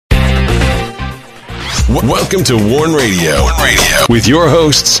Welcome to Warn Radio with your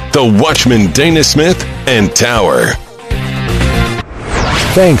hosts, the Watchman Dana Smith and Tower.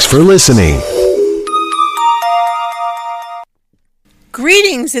 Thanks for listening.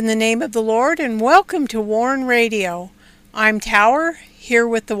 Greetings in the name of the Lord and welcome to Warn Radio. I'm Tower, here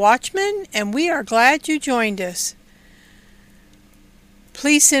with the Watchman, and we are glad you joined us.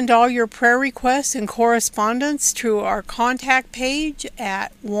 Please send all your prayer requests and correspondence to our contact page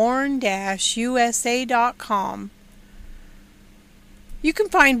at warn-usa.com. You can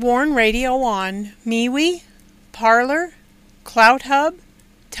find Warn Radio on MeWe, Parler, CloutHub,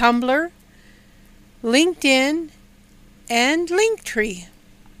 Tumblr, LinkedIn, and Linktree.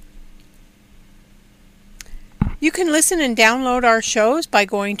 You can listen and download our shows by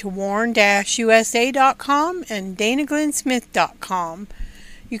going to warn-usa.com and danaglennsmith.com.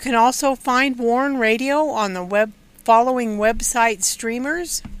 You can also find Warn Radio on the following website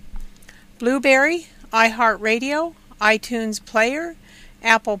streamers: Blueberry, iHeartRadio, iTunes Player,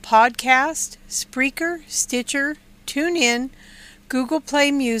 Apple Podcast, Spreaker, Stitcher, TuneIn, Google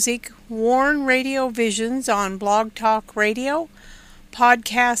Play Music, Warn Radio Visions on Blog Talk Radio,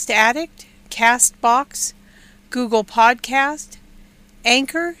 Podcast Addict, Castbox, Google Podcast,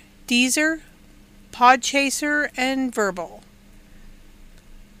 Anchor, Deezer, Podchaser, and Verbal.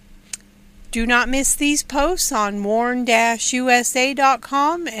 Do not miss these posts on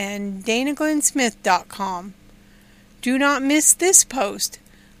warn-usa.com and danaglennsmith.com. Do not miss this post,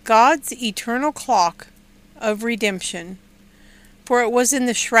 God's Eternal Clock of Redemption. For it was in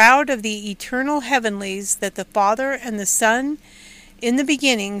the shroud of the eternal heavenlies that the Father and the Son in the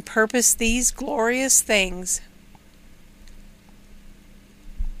beginning purposed these glorious things.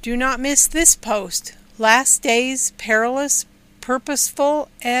 Do not miss this post, Last Days, Perilous, Purposeful,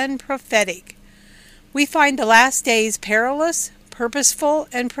 and Prophetic. We find the last days perilous, purposeful,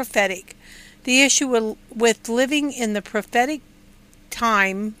 and prophetic. The issue with living in the prophetic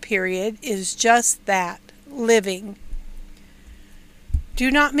time period is just that, living.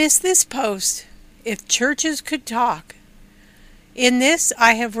 Do not miss this post, If Churches Could Talk. In this,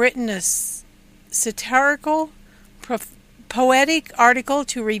 I have written a satirical, poetic article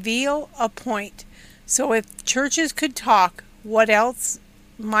to reveal a point. So if churches could talk, what else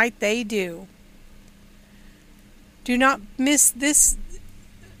might they do? Do not miss this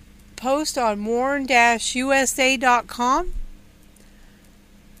post on warn-usa.com.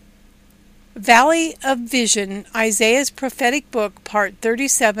 Valley of Vision, Isaiah's Prophetic Book, Part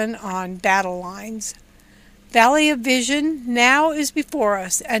 37 on Battle Lines. Valley of Vision now is before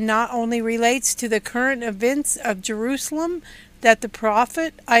us and not only relates to the current events of Jerusalem that the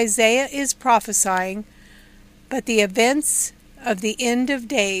prophet Isaiah is prophesying, but the events of the end of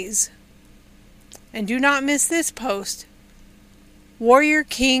days. And do not miss this post, Warrior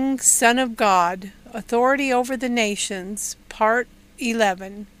King, Son of God, Authority over the Nations, Part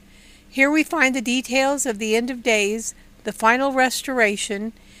 11. Here we find the details of the end of days, the final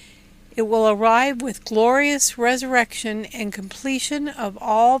restoration. It will arrive with glorious resurrection and completion of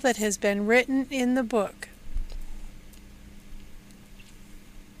all that has been written in the book.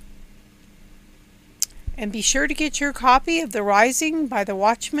 And be sure to get your copy of The Rising by the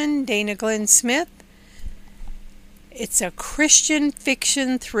Watchman Dana Glenn Smith. It's a Christian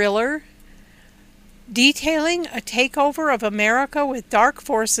fiction thriller detailing a takeover of America with dark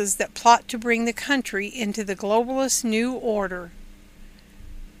forces that plot to bring the country into the globalist new order.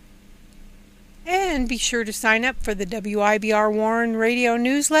 And be sure to sign up for the WIBR Warn Radio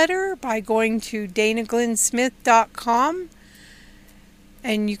newsletter by going to danaglennsmith.com.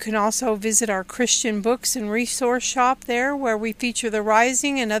 And you can also visit our Christian books and resource shop there, where we feature The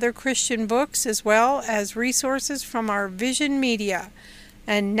Rising and other Christian books, as well as resources from our Vision Media.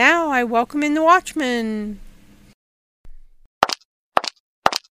 And now I welcome in the Watchman.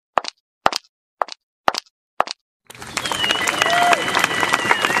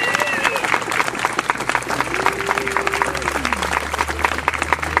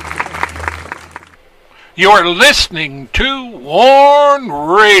 You're listening to Warn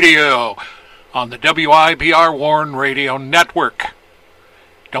Radio on the WIBR Warn Radio Network.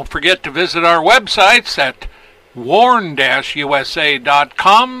 Don't forget to visit our websites at warn-usa.com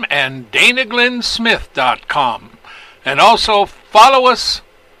and danaglennsmith.com. And also follow us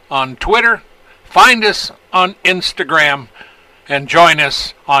on Twitter, find us on Instagram, and join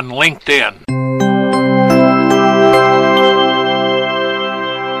us on LinkedIn.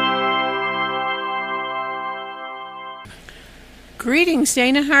 Greetings,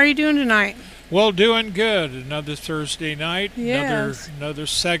 Dana. How are you doing tonight? Well, doing good. Another Thursday night. Yes. Another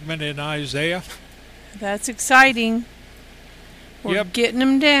segment in Isaiah. That's exciting. We're getting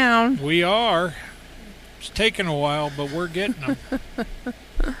them down. We are. It's taken a while, but we're getting them.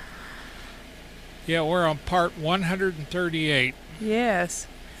 Yeah, we're on part 138. Yes.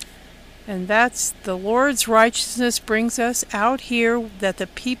 And that's the Lord's righteousness brings out here that the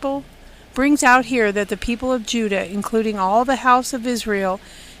people of Judah, including all the house of Israel,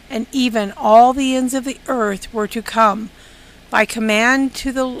 and even all the ends of the earth, were to come by command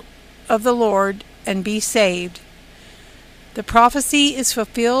of the Lord and be saved. The prophecy is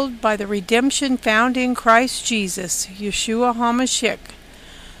fulfilled by the redemption found in Christ Jesus, Yeshua HaMashiach.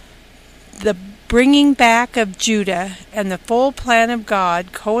 The bringing back of Judah and the full plan of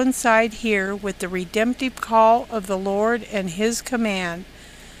God coincide here with the redemptive call of the Lord and His command.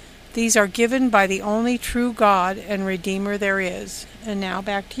 These are given by the only true God and Redeemer there is. And now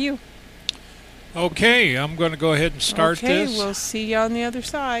back to you. Okay, I'm going to go ahead and start this. Okay, we'll see you on the other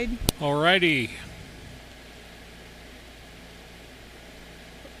side. Alrighty.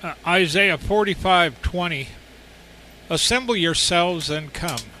 Isaiah 45:20. Assemble yourselves and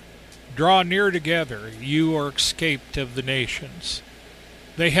come. Draw near together, you are escaped of the nations.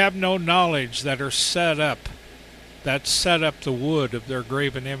 They have no knowledge that set up the wood of their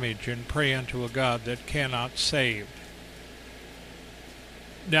graven image and pray unto a God that cannot save.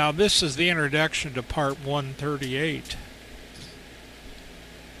 Now this is the introduction to part 138.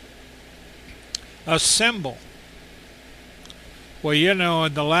 Assemble. Well,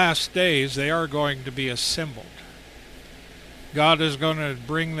 in the last days they are going to be assembled. God is going to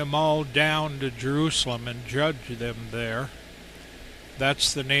bring them all down to Jerusalem and judge them there.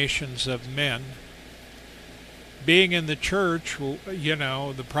 That's the nations of men. Being in the church,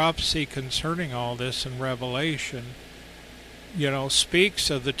 the prophecy concerning all this in Revelation, speaks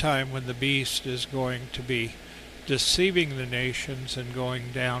of the time when the beast is going to be deceiving the nations and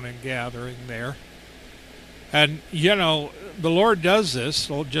going down and gathering there. And, the Lord does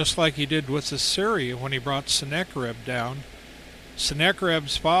this just like He did with Assyria when He brought Sennacherib down.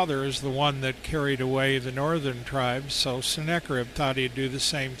 Sennacherib's father is the one that carried away the northern tribes, so Sennacherib thought he'd do the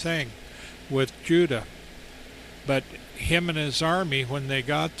same thing with Judah. But him and his army, when they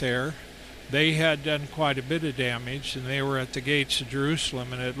got there, they had done quite a bit of damage, and they were at the gates of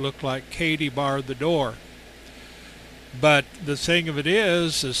Jerusalem, and it looked like Katie barred the door. But the thing of it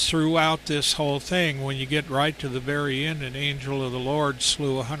is throughout this whole thing, when you get right to the very end, an angel of the Lord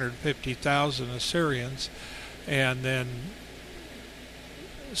slew 150,000 Assyrians, and then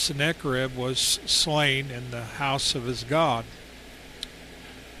Sennacherib was slain in the house of his God.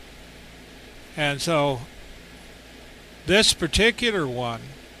 And so this particular one,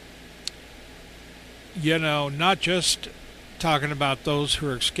 not just talking about those who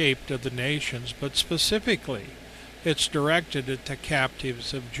are escaped of the nations, but specifically it's directed at the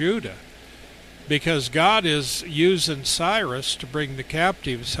captives of Judah, because God is using Cyrus to bring the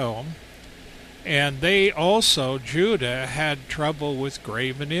captives home, and they also, Judah, had trouble with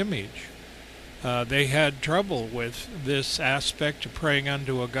graven image. They had trouble with this aspect of praying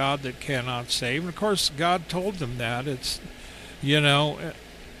unto a God that cannot save. And of course, God told them that. It's, in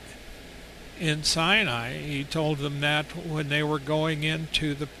Sinai, He told them that when they were going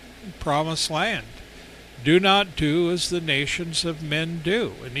into the promised land. Do not do as the nations of men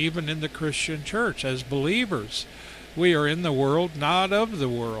do. And even in the Christian church, as believers, we are in the world, not of the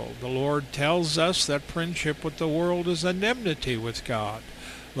world. The Lord tells us that friendship with the world is enmity with God.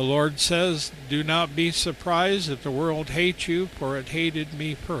 The Lord says, do not be surprised if the world hates you, for it hated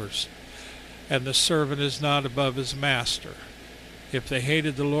me first. And the servant is not above his master. If they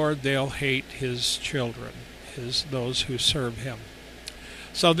hated the Lord, they'll hate His children, those who serve Him.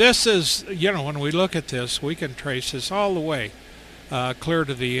 So this is, when we look at this, we can trace this all the way clear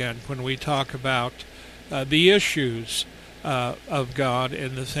to the end when we talk about the issues of God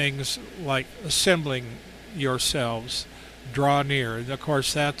and the things like assembling yourselves, draw near. And of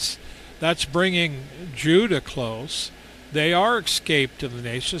course, that's bringing Judah close. They are escaped of the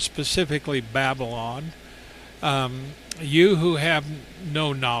nations, specifically Babylon. You who have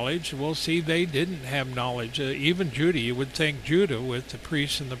no knowledge, well, see, they didn't have knowledge. Even Judah, you would think Judah, with the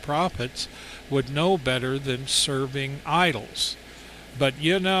priests and the prophets, would know better than serving idols. But,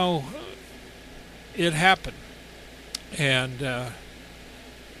 it happened. And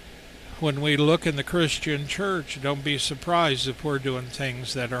when we look in the Christian church, don't be surprised if we're doing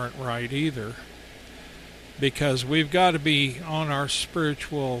things that aren't right either. Because we've got to be on our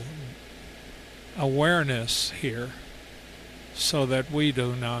spiritual awareness here so that we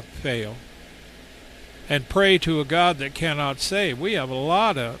do not fail. And pray to a God that cannot save. We have a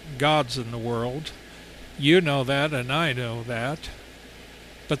lot of gods in the world. You know that, and I know that.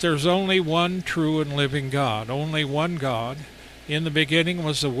 But there's only one true and living God. Only one God In the beginning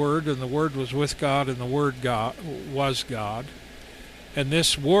was the Word, and the Word was with God, and the Word was God. And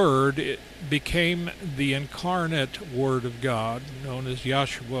this Word became the incarnate Word of God, known as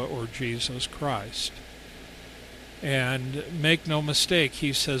Yeshua or Jesus Christ. And make no mistake,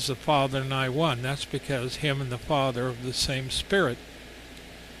 he says the Father and I one. That's because him and the Father are of the same Spirit.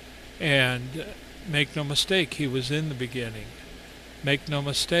 And make no mistake, he was in the beginning. Make no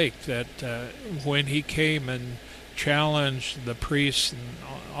mistake that when he came and challenged the priests and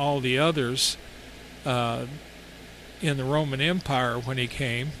all the others in the Roman Empire when he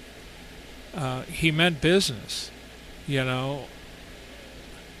came, he meant business,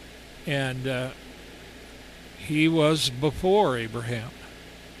 and he was before Abraham.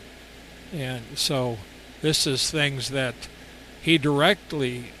 And so this is things that he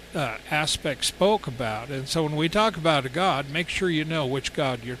directly spoke about. And so when we talk about a God, make sure you know which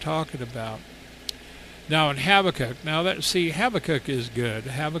God you're talking about. Now in Habakkuk, Habakkuk is good.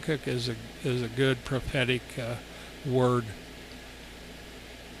 Habakkuk is a good prophetic word.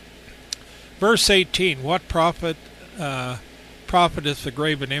 Verse 18, what profiteth the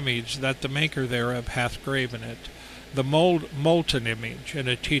graven image, that the maker thereof hath graven it? The molten image, and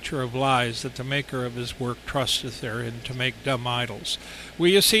a teacher of lies, that the maker of his work trusteth therein to make dumb idols. Well,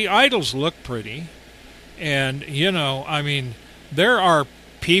 you see, idols look pretty, and, there are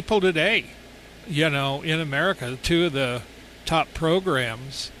people today, in America, two of the top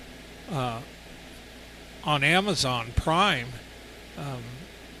programs on Amazon Prime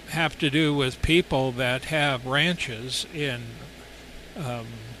have to do with people that have ranches in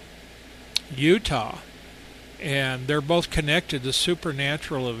Utah, and they're both connected to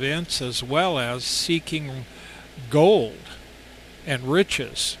supernatural events as well as seeking gold and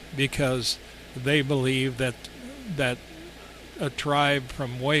riches, because they believe that a tribe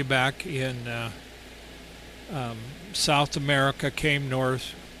from way back in South America came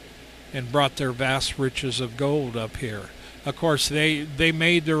north and brought their vast riches of gold up here. Of course, they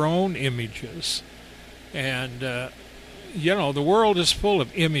made their own images, and the world is full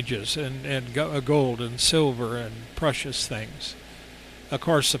of images and gold and silver and precious things. Of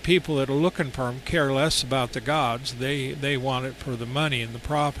course, the people that are looking for them care less about the gods. They want it for the money and the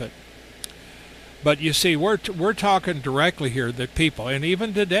profit. But you see, we're talking directly here that people, and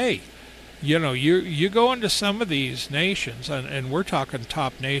even today, you go into some of these nations, and we're talking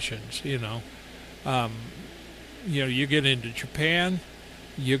top nations, you get into Japan,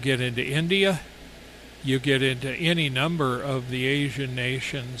 you get into India, you get into any number of the Asian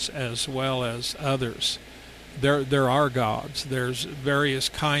nations as well as others. There are gods. There's various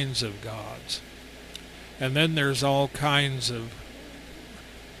kinds of gods. And then there's all kinds of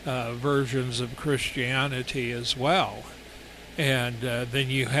versions of Christianity as well. And then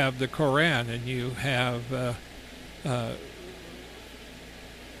you have the Quran, and you have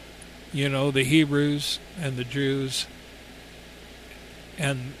the Hebrews and the Jews.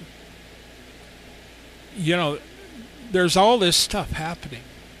 And, there's all this stuff happening.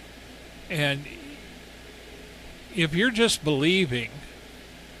 And if you're just believing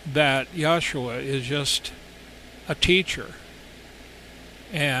that Yeshua is just a teacher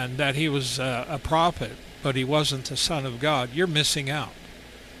and that he was a prophet, but he wasn't the Son of God, you're missing out.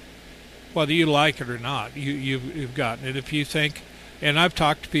 Whether you like it or not, you've gotten it. If you think, and I've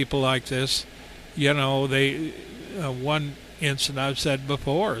talked to people like this, one incident I've said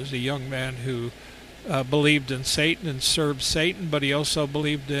before is a young man who believed in Satan and served Satan, but he also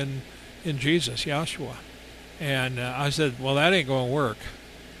believed in Jesus, Yeshua. And I said, well, that ain't going to work.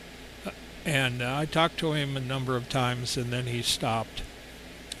 And I talked to him a number of times, and then he stopped.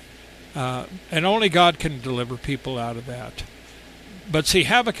 And only God can deliver people out of that. But see,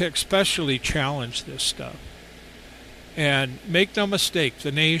 Habakkuk especially challenged this stuff. And make no mistake,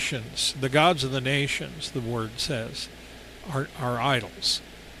 the nations, the gods of the nations, the word says, are idols.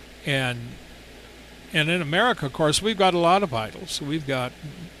 And in America, of course, we've got a lot of idols. We've got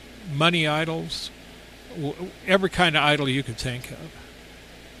money idols, every kind of idol you could think of.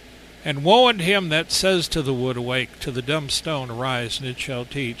 And woe unto him that says to the wood, awake, to the dumb stone, arise, and it shall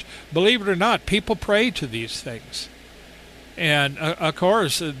teach. Believe it or not, people pray to these things. And, of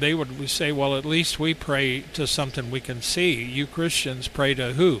course, they would say, well, at least we pray to something we can see. You Christians pray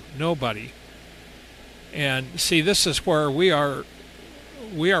to who? Nobody. And, see, this is where we are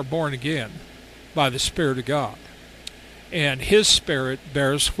born again by the Spirit of God. And his Spirit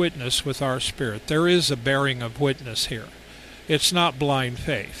bears witness with our spirit. There is a bearing of witness here. It's not blind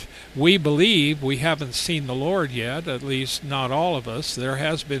faith. We believe. We haven't seen the Lord yet, at least not all of us. There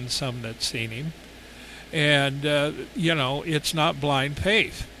has been some that's seen him. And, it's not blind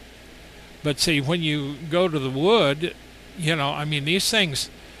faith. But see, when you go to the wood I mean, these things,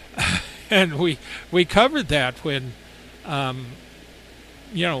 and we covered that when,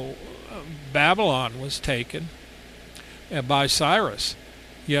 you know, Babylon was taken by Cyrus.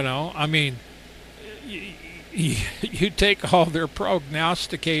 I mean, you take all their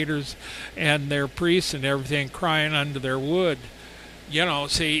prognosticators and their priests and everything crying unto their wood,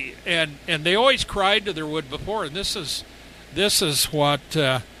 see, and they always cried to their wood before, and this is what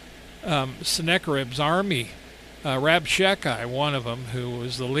Sennacherib's army, Rabshakeh, one of them, who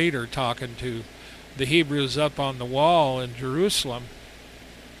was the leader, talking to the Hebrews up on the wall in Jerusalem.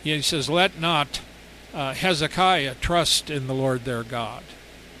 He says, "Let not Hezekiah trust in the Lord their God."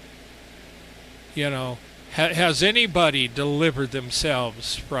 Has anybody delivered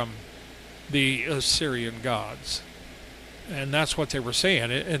themselves from the Assyrian gods? And that's what they were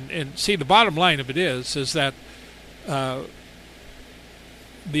saying. And see, the bottom line of it is that the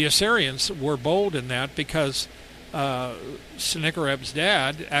Assyrians were bold in that because Sennacherib's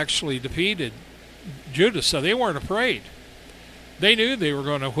dad actually defeated Judah, so they weren't afraid. They knew they were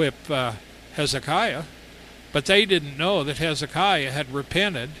going to whip Hezekiah, but they didn't know that Hezekiah had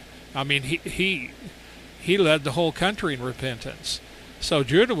repented. I mean, he led the whole country in repentance. So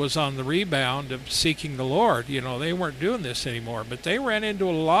Judah was on the rebound of seeking the Lord. They weren't doing this anymore, but they ran into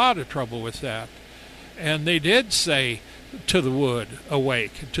a lot of trouble with that. And they did say to the wood,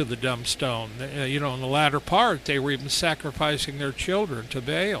 awake, to the dumb stone. In the latter part, they were even sacrificing their children to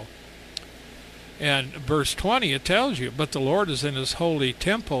Baal. And verse 20, it tells you, "But the Lord is in his holy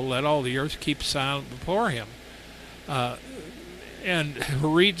temple, let all the earth keep silent before him." And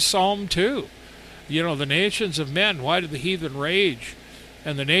read Psalm 2. The nations of men, why do the heathen rage?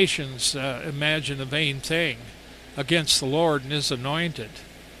 And the nations imagine a vain thing against the Lord and his anointed,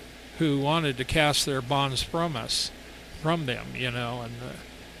 who wanted to cast their bonds from them,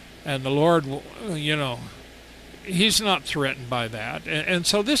 and the Lord, he's not threatened by that. And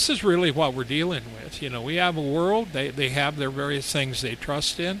so this is really what we're dealing with. We have a world, they have their various things they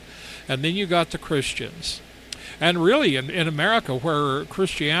trust in, and then you got the Christians. And really in America, where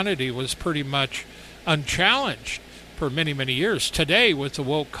Christianity was pretty much unchallenged for many, many years, today with the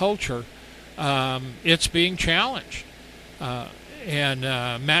woke culture, it's being challenged. And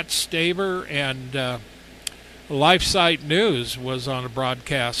Matt Staver and LifeSite News was on a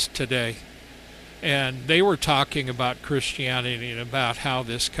broadcast today, and they were talking about Christianity and about how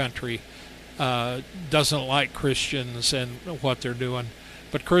this country doesn't like Christians and what they're doing.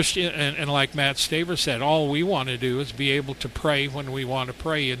 But Christian, and like Matt Staver said, all we want to do is be able to pray when we want to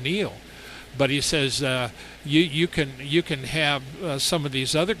pray and kneel. But he says you can have some of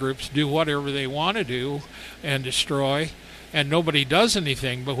these other groups do whatever they want to do and destroy, and nobody does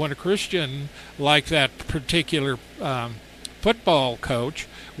anything. But when a Christian like that particular football coach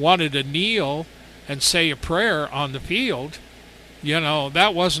wanted to kneel and say a prayer on the field,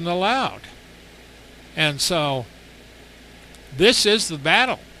 that wasn't allowed. And so this is the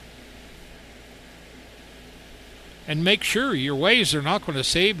battle. And make sure your ways are not going to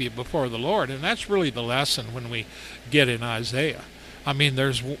save you before the Lord. And that's really the lesson when we get in Isaiah. I mean,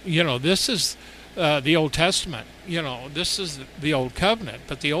 this is the Old Testament. This is the Old Covenant.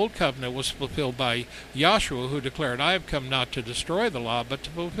 But the Old Covenant was fulfilled by Joshua, who declared, "I have come not to destroy the law, but to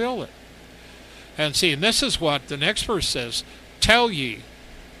fulfill it." And see, and this is what the next verse says, "Tell ye,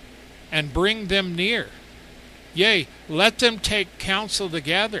 and bring them near. Yea, let them take counsel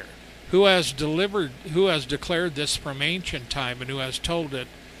together. Who has declared this from ancient time, and who has told it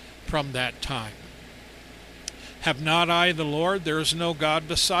from that time? Have not I the Lord? There is no God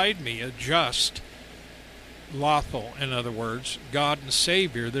beside me, a just, lawful, in other words, God and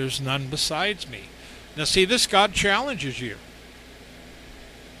Savior. There's none besides me." Now see, this God challenges you.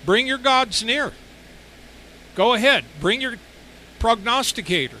 Bring your gods near. Go ahead. Bring your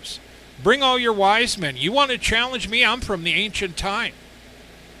prognosticators. Bring all your wise men. You want to challenge me? I'm from the ancient time.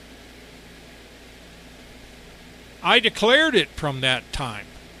 I declared it from that time.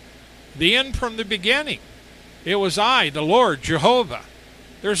 The end from the beginning. It was I, the Lord, Jehovah.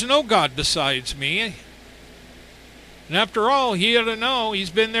 There's no God besides me. And after all, he ought to know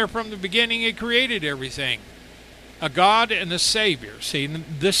he's been there from the beginning. He created everything. A God and a Savior. See,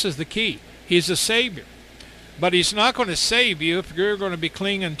 this is the key. He's a Savior. But he's not going to save you if you're going to be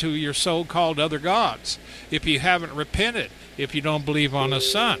clinging to your so-called other gods, if you haven't repented, if you don't believe on a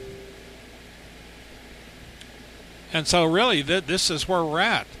Son. And so really, this is where we're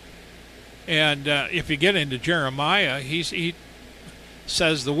at. And if you get into Jeremiah, he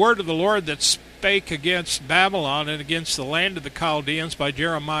says, "The word of the Lord that spake against Babylon and against the land of the Chaldeans by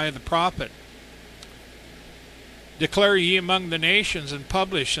Jeremiah the prophet. Declare ye among the nations, and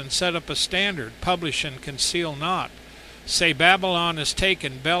publish, and set up a standard. Publish and conceal not. Say, Babylon is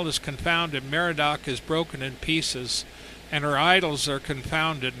taken, Bel is confounded, Merodach is broken in pieces, and her idols are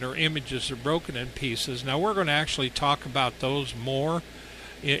confounded, and her images are broken in pieces. Now we're going to actually talk about those more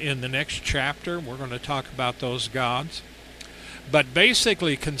in the next chapter. We're going to talk about those gods. But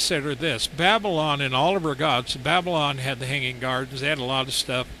basically consider this. Babylon and all of her gods, Babylon had the Hanging Gardens, they had a lot of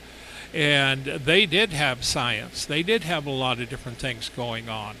stuff, and they did have science. They did have a lot of different things going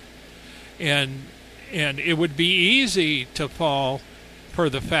on. And it would be easy to fall for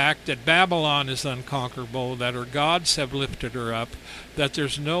the fact that Babylon is unconquerable, that her gods have lifted her up, that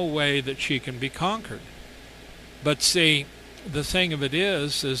there's no way that she can be conquered. But see, the thing of it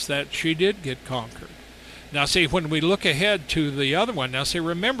is that she did get conquered. Now see, when we look ahead to the other one, now see,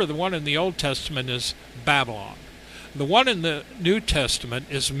 remember the one in the Old Testament is Babylon. The one in the New Testament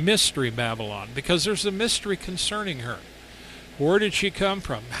is Mystery Babylon, because there's a mystery concerning her. Where did she come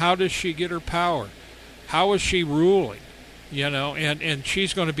from? How does she get her power? How is she ruling? You know, and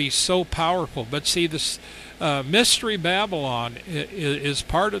she's going to be so powerful. But see, this Mystery Babylon is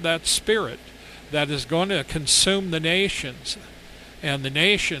part of that spirit that is going to consume the nations. And the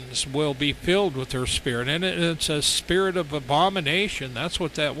nations will be filled with her spirit. And it's a spirit of abomination. That's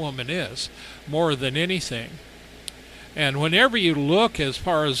what that woman is, more than anything. And whenever you look as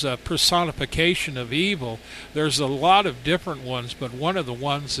far as a personification of evil, there's a lot of different ones, but one of the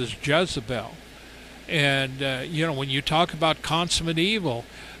ones is Jezebel. And, you know, when you talk about consummate evil,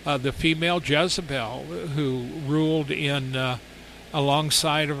 the female Jezebel who ruled in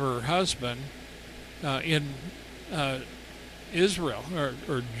alongside of her husband in Israel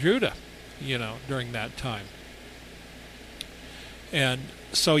or Judah, you know, during that time. And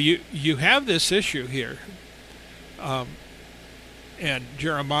so you have this issue here. And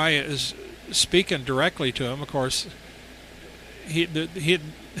Jeremiah is speaking directly to him. Of course,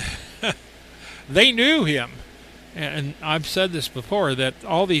 they knew him. And I've said this before, that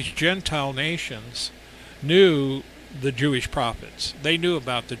all these Gentile nations knew the Jewish prophets. They knew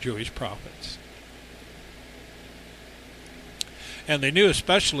about the Jewish prophets. And they knew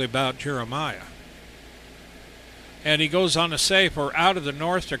especially about Jeremiah. And he goes on to say, for out of the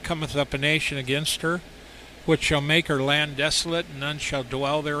north there cometh up a nation against her, which shall make her land desolate, and none shall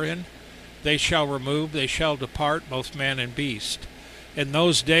dwell therein. They shall remove, they shall depart, both man and beast. In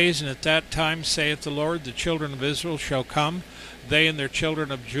those days and at that time, saith the Lord, the children of Israel shall come, they and their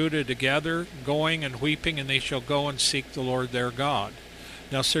children of Judah together, going and weeping, and they shall go and seek the Lord their God.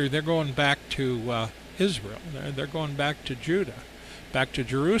 Now, sir, they're going back to Israel. They're going back to Judah, back to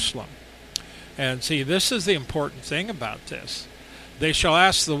Jerusalem. And see, this is the important thing about this. They shall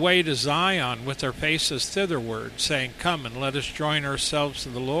ask the way to Zion with their faces thitherward, saying, come and let us join ourselves to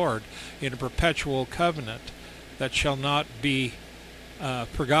the Lord in a perpetual covenant that shall not be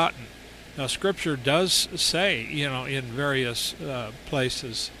forgotten. Now, Scripture does say, you know, in various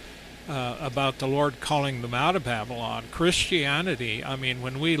places about the Lord calling them out of Babylon. Christianity, I mean,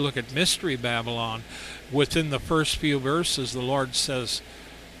 when we look at Mystery Babylon, within the first few verses, the Lord says,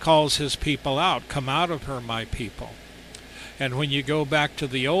 calls his people out, come out of her, my people. And when you go back to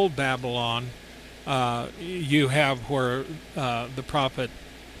the old Babylon, you have where the prophet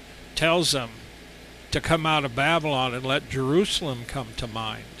tells them to come out of Babylon and let Jerusalem come to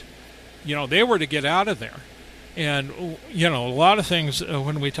mind. You know, they were to get out of there. And, you know, a lot of things,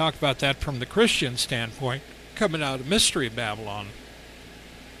 when we talk about that from the Christian standpoint, coming out of Mystery Babylon,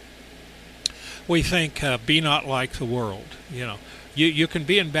 we think, be not like the world. You know, you can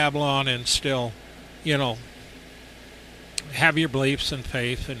be in Babylon and still, you know, have your beliefs and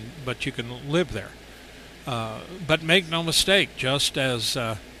faith, but you can live there. But make no mistake, just as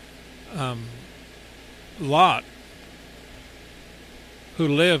Lot, who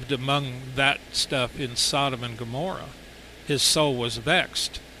lived among that stuff in Sodom and Gomorrah, his soul was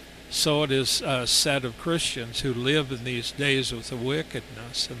vexed. So it is said of Christians who live in these days with the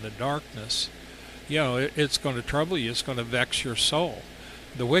wickedness and the darkness. You know, it's going to trouble you. It's going to vex your soul,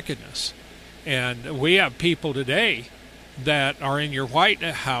 the wickedness. And we have people today that are in your White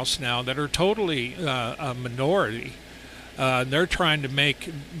House now that are totally a minority. They're trying to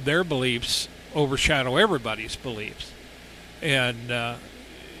make their beliefs overshadow everybody's beliefs. And,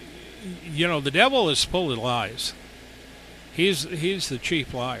 you know, the devil is full of lies. He's the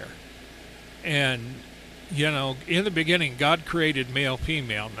chief liar. And, you know, in the beginning, God created male,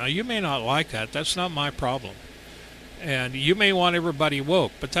 female. Now, you may not like that. That's not my problem. And you may want everybody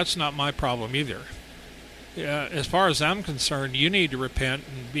woke, but that's not my problem either. As far as I'm concerned, you need to repent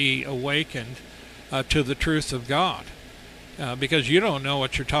and be awakened to the truth of God. Because you don't know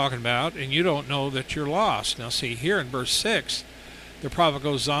what you're talking about, and you don't know that you're lost. Now see, here in verse 6, the prophet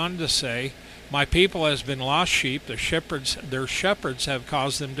goes on to say, My people has been lost sheep. Their shepherds have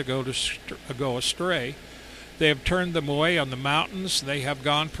caused them to go astray. They have turned them away on the mountains. They have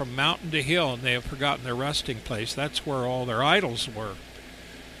gone from mountain to hill, and they have forgotten their resting place. That's where all their idols were.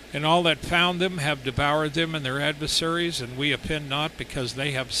 And all that found them have devoured them and their adversaries, and we offend not, because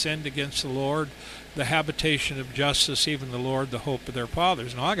they have sinned against the Lord, the habitation of justice, even the Lord, the hope of their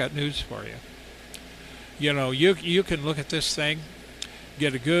fathers. Now, I got news for you. You know, you can look at this thing,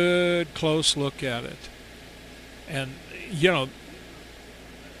 get a good, close look at it. And, you know,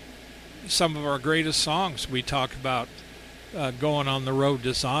 some of our greatest songs, we talk about going on the road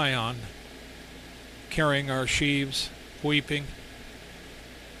to Zion, carrying our sheaves, weeping,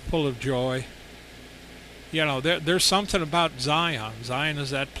 full of joy. You know, there's something about Zion. Zion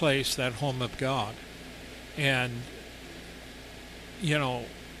is that place, that home of God. And, you know,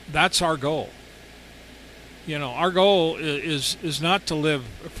 that's our goal. You know, our goal is not to live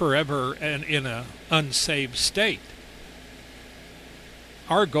forever and in an unsaved state.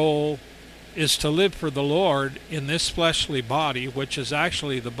 Our goal is to live for the Lord in this fleshly body, which is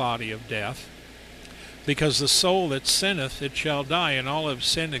actually the body of death, because the soul that sinneth, it shall die, and all have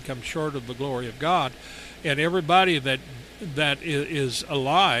sinned and come short of the glory of God. And everybody that is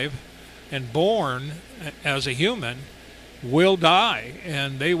alive and born as a human will die,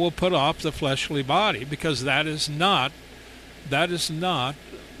 and they will put off the fleshly body, because that is not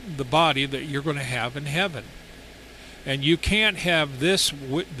the body that you're going to have in heaven. And you can't have this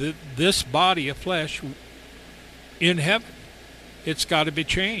body of flesh in heaven. It's got to be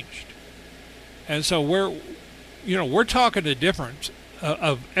changed. And so we're talking a difference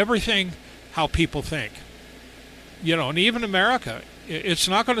of everything, how people think. You know, and even America, it's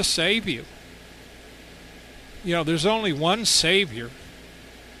not going to save you. You know, there's only one Savior.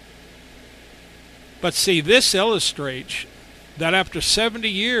 But see, this illustrates that after 70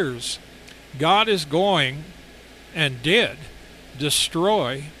 years, God is going and did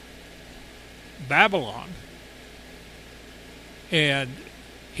destroy Babylon. And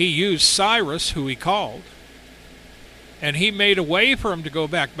he used Cyrus, who he called, and he made a way for him to go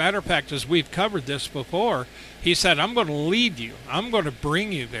back. Matter of fact, as we've covered this before, he said, I'm going to lead you. I'm going to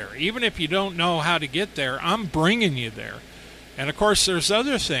bring you there. Even if you don't know how to get there, I'm bringing you there. And, of course, there's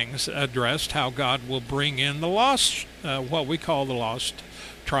other things addressed, how God will bring in the lost, what we call the lost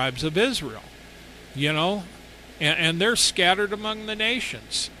tribes of Israel. You know, and they're scattered among the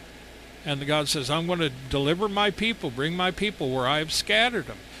nations. And God says, I'm going to deliver my people, bring my people where I have scattered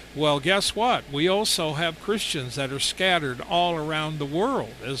them. Well, guess what? We also have Christians that are scattered all around the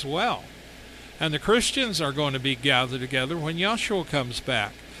world as well. And the Christians are going to be gathered together when Yahshua comes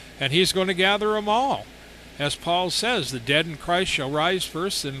back. And he's going to gather them all. As Paul says, the dead in Christ shall rise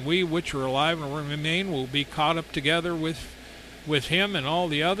first, and we which are alive and remain will be caught up together with him and all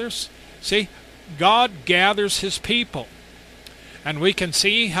the others. See, God gathers his people. And we can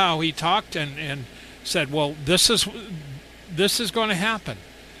see how he talked and said, well, this is going to happen.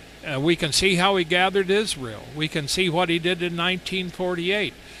 We can see how he gathered Israel. We can see what he did in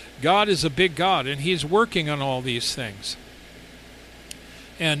 1948. God is a big God, and he's working on all these things.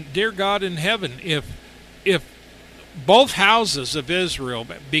 And dear God in heaven, if both houses of Israel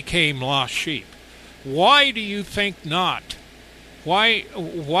became lost sheep, why do you think not?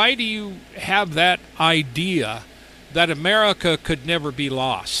 Why do you have that idea that America could never be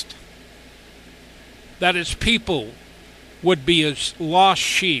lost? That its people would be as lost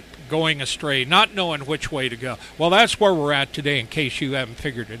sheep going astray, not knowing which way to go. Well, that's where we're at today, in case you haven't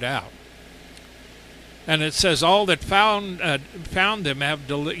figured it out. And it says, all that found them have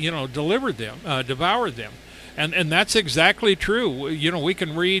delivered them, devoured them. And that's exactly true. You know, we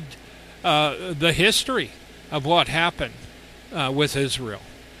can read the history of what happened with Israel.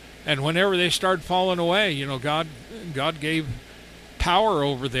 And whenever they started falling away, you know, God gave power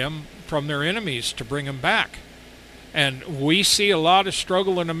over them from their enemies to bring them back. And we see a lot of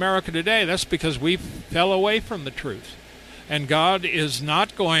struggle in America today. That's because we fell away from the truth. And God is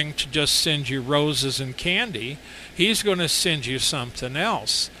not going to just send you roses and candy. He's going to send you something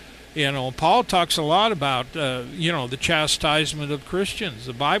else. You know, Paul talks a lot about, the chastisement of Christians.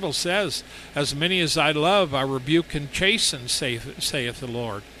 The Bible says, as many as I love, I rebuke and chasten, saith the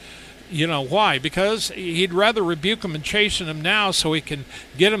Lord. You know, why? Because he'd rather rebuke them and chasten them now so he can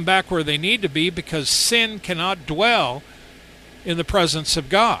get them back where they need to be, because sin cannot dwell in the presence of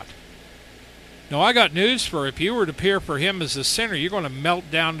God. Now, I got news for you. If you were to appear for him as a sinner, you're going to melt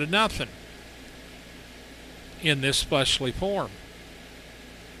down to nothing in this fleshly form.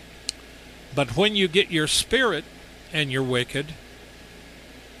 But when you get your spirit and you're wicked,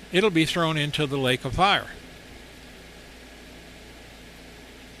 it'll be thrown into the lake of fire.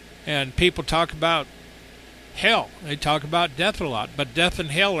 And people talk about hell. They talk about death a lot. But death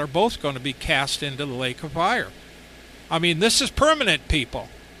and hell are both going to be cast into the lake of fire. I mean, this is permanent, people.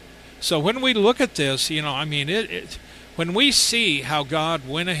 So when we look at this, when we see how God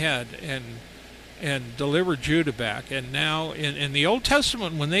went ahead and delivered Judah back, and now in the Old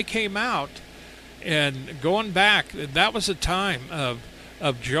Testament, when they came out and going back, that was a time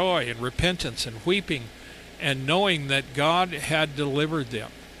of joy and repentance and weeping and knowing that God had delivered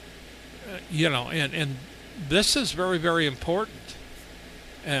them. And this is very, very important.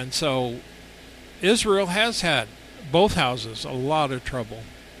 And so Israel has had, both houses, a lot of trouble.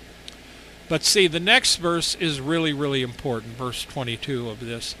 But see, the next verse is really, really important, verse 22 of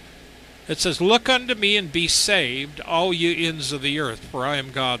this. It says, "Look unto me and be saved, all ye ends of the earth, for I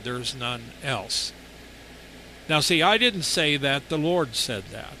am God, there is none else." Now see, I didn't say that, the Lord said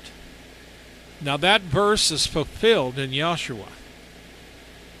that. Now that verse is fulfilled in Joshua.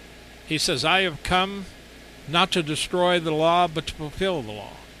 He says, "I have come not to destroy the law, but to fulfill the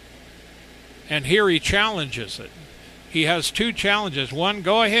law." And here he challenges it. He has two challenges. One,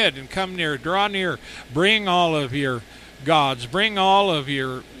 go ahead and come near, draw near, bring all of your gods, bring all of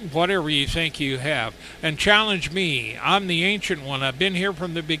your whatever you think you have, and challenge me. I'm the Ancient One. I've been here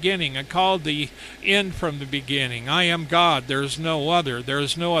from the beginning. I called the end from the beginning. I am God. There is no other. There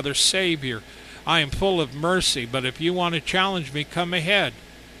is no other Savior. I am full of mercy. But if you want to challenge me, come ahead.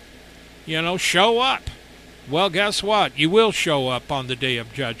 Show up. Well, guess what? You will show up on the day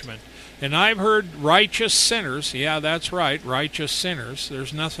of judgment. And I've heard righteous sinners, yeah, that's right, righteous sinners.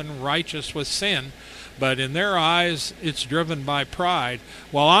 There's nothing righteous with sin, but in their eyes, it's driven by pride.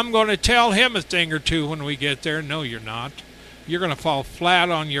 Well, I'm going to tell him a thing or two when we get there. No, you're not. You're going to fall flat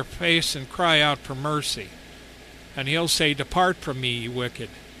on your face and cry out for mercy. And he'll say, "Depart from me, you wicked."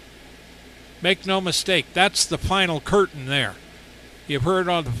 Make no mistake, that's the final curtain there. You've heard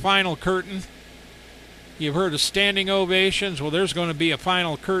on the final curtain? You've heard of standing ovations. Well, there's going to be a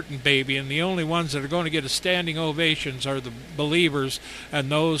final curtain, baby, and the only ones that are going to get a standing ovations are the believers and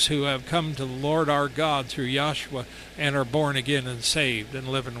those who have come to the Lord our God through Yahshua and are born again and saved and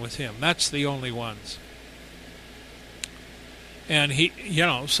living with him. That's the only ones. And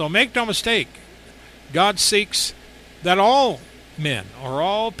so make no mistake, God seeks that all men or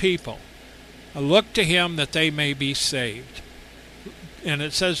all people look to him that they may be saved. And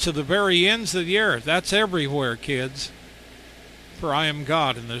it says to the very ends of the earth. That's everywhere, kids. For I am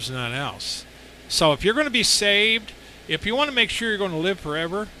God and there's none else. So if you're going to be saved, if you want to make sure you're going to live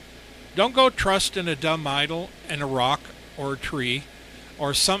forever, don't go trust in a dumb idol and a rock or a tree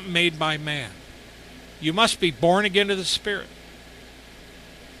or something made by man. You must be born again to the Spirit.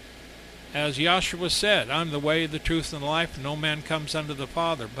 As Yahshua said, I'm the way, the truth, and the life. No man comes unto the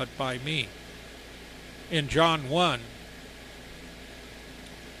Father but by me. In John 1,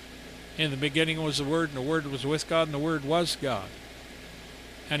 in the beginning was the Word, and the Word was with God, and the Word was God.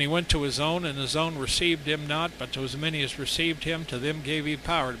 And he went to his own, and his own received him not, but to as many as received him, to them gave he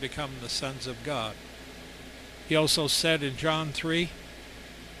power to become the sons of God. He also said in John 3,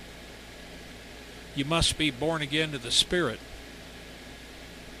 you must be born again to the Spirit.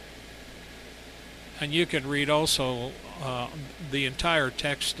 And you can read also the entire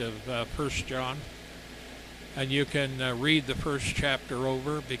text of 1 John. And you can read the first chapter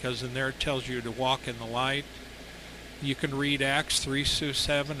over, because in there it tells you to walk in the light. You can read Acts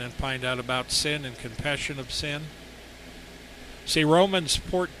 3-7 and find out about sin and confession of sin. See, Romans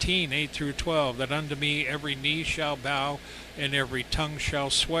 14:8-12, that unto me every knee shall bow and every tongue shall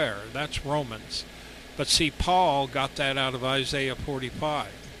swear. That's Romans. But see, Paul got that out of Isaiah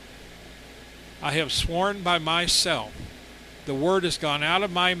 45. I have sworn by myself, the word has gone out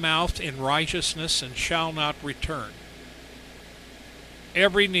of my mouth in righteousness and shall not return.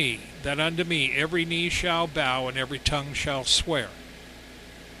 Every knee, that unto me every knee shall bow and every tongue shall swear.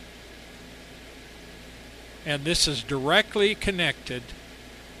 And this is directly connected,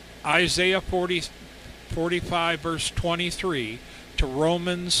 Isaiah 45 verse 23 to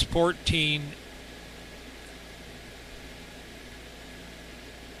Romans 14.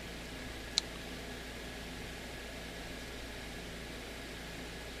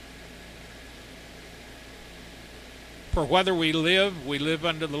 For whether we live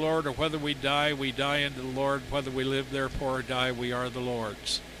unto the Lord, or whether we die unto the Lord. Whether we live, therefore, or die, we are the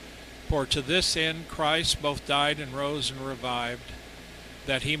Lord's. For to this end Christ both died and rose and revived,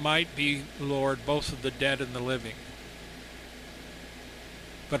 that he might be Lord both of the dead and the living.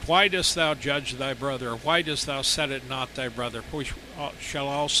 But why dost thou judge thy brother? Or why dost thou set it not thy brother? For we shall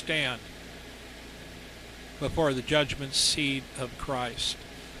all stand before the judgment seat of Christ.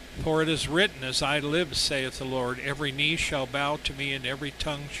 For it is written, As I live, saith the Lord, every knee shall bow to me, and every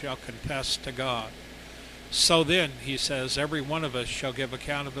tongue shall confess to God. So then, he says, every one of us shall give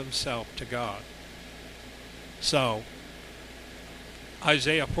account of himself to God. So,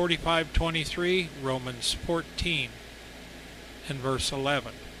 Isaiah 45:23, Romans 14, and verse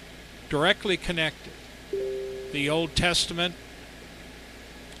 11. Directly connected. The Old Testament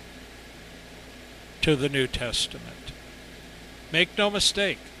to the New Testament. Make no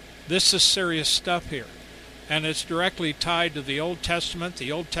mistake, this is serious stuff here. And it's directly tied to the Old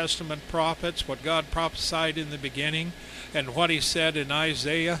Testament prophets, what God prophesied in the beginning, and what he said in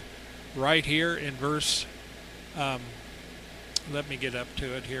Isaiah right here in verse, let me get up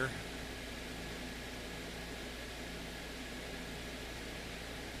to it here.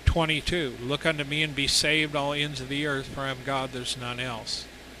 22, look unto me and be saved, all ends of the earth, for I am God, there's none else.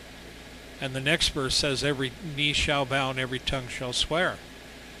 And the next verse says, every knee shall bow and every tongue shall swear.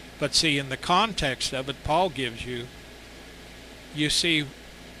 But see, in the context of it, Paul gives you see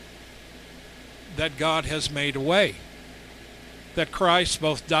that God has made a way. That Christ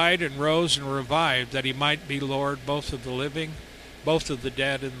both died and rose and revived, that he might be Lord both of the living, both of the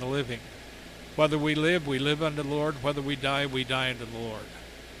dead and the living. Whether we live unto the Lord. Whether we die unto the Lord.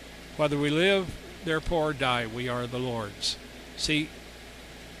 Whether we live, therefore, or die, we are the Lord's. See,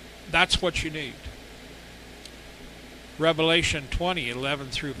 that's what you need. Revelation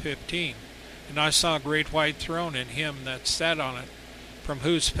 20:11 through 15. And I saw a great white throne, and him that sat on it, from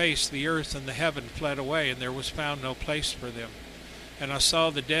whose face the earth and the heaven fled away, and there was found no place for them. And I saw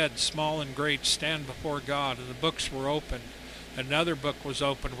the dead, small and great, stand before God, and the books were opened. Another book was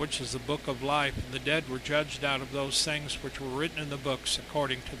opened, which is the book of life, and the dead were judged out of those things which were written in the books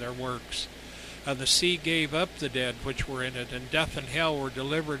according to their works. And the sea gave up the dead which were in it, and death and hell were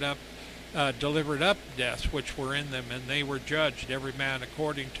delivered up death which were in them, and they were judged every man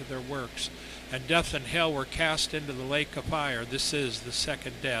according to their works. And death and hell were cast into the lake of fire. This is the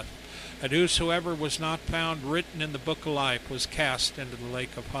second death. And whosoever was not found written in the book of life was cast into the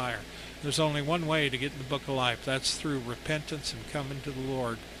lake of fire. There's only one way to get in the book of life. That's through repentance and coming to the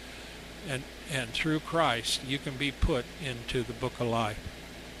Lord. And through Christ, you can be put into the book of life.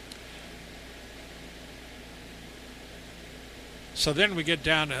 So then we get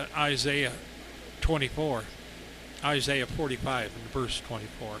down to Isaiah 24. Isaiah 45 and verse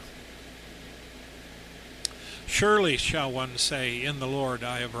 24. Surely shall one say, in the Lord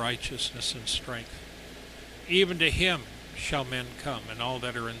I have righteousness and strength. Even to him shall men come, and all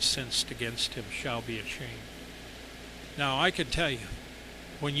that are incensed against him shall be ashamed. Now I can tell you,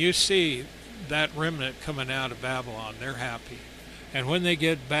 when you see that remnant coming out of Babylon, they're happy. And when they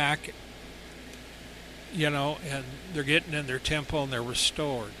get back, and they're getting in their temple and they're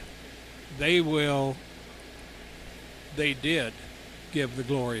restored, they did give the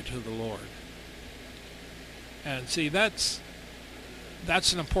glory to the Lord. And see, that's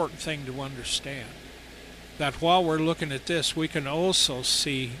an important thing to understand. That while we're looking at this, we can also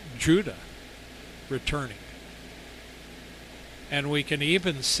see Judah returning. And we can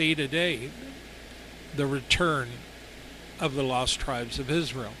even see today the return of the lost tribes of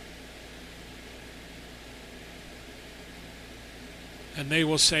Israel. And they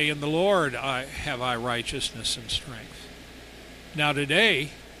will say, in the Lord have I righteousness and strength. Now today,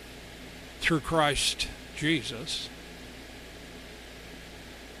 through Christ Jesus,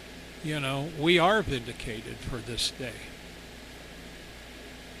 we are vindicated for this day.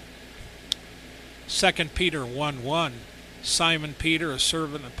 2 Peter 1:1, Simon Peter, a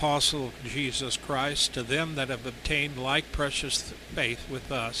servant and apostle of Jesus Christ, to them that have obtained like precious faith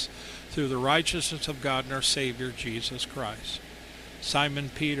with us, through the righteousness of God and our Savior Jesus Christ. Simon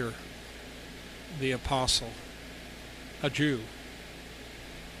Peter, the apostle, a Jew.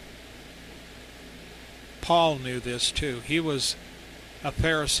 Paul knew this too. He was a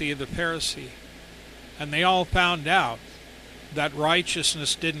Pharisee of the Pharisee. And they all found out that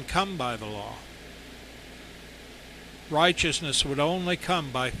righteousness didn't come by the law. Righteousness would only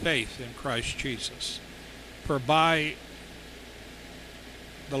come by faith in Christ Jesus. For by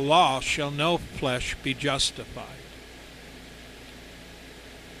the law shall no flesh be justified.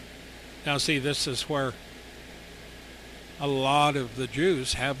 Now see, this is where a lot of the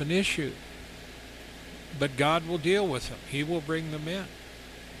Jews have an issue. But God will deal with them. He will bring them in.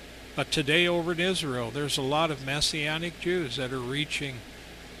 But today over in Israel, there's a lot of Messianic Jews that are reaching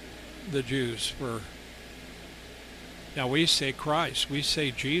the Jews for... Now we say Christ, we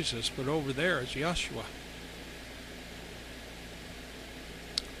say Jesus, but over there is Yeshua.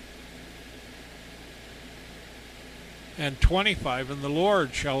 And 25, in the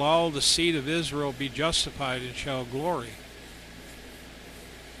Lord shall all the seed of Israel be justified and shall glory.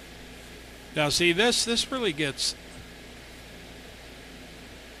 Now see, this really gets,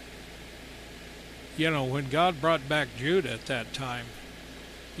 when God brought back Judah at that time,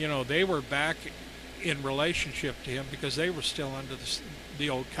 they were back in relationship to him because they were still under the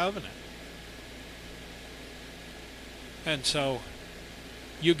old covenant. And so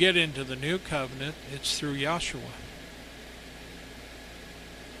you get into the new covenant, it's through Yahshua.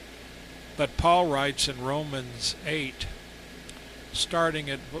 But Paul writes in Romans 8, starting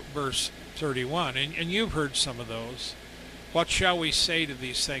at verse 31, and you've heard some of those. What shall we say to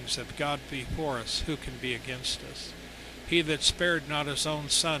these things? If God be for us, who can be against us? He that spared not his own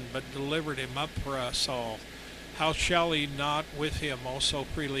son, but delivered him up for us all, how shall he not with him also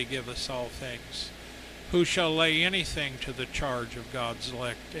freely give us all things? Who shall lay anything to the charge of God's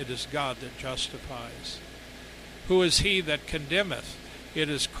elect? It is God that justifies. Who is he that condemneth? It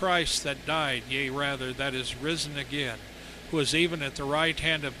is Christ that died, yea rather, that is risen again, who is even at the right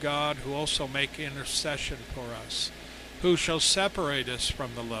hand of God, who also make intercession for us. Who shall separate us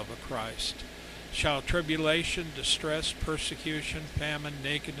from the love of Christ? Shall tribulation, distress, persecution, famine,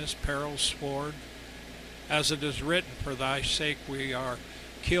 nakedness, peril, sword? As it is written, for thy sake we are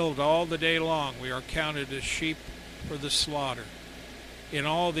killed all the day long. We are counted as sheep for the slaughter. In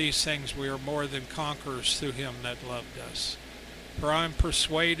all these things we are more than conquerors through him that loved us. For I am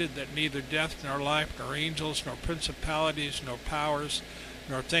persuaded that neither death nor life, nor angels, nor principalities, nor powers,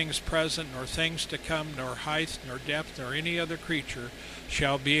 nor things present, nor things to come, nor height, nor depth, nor any other creature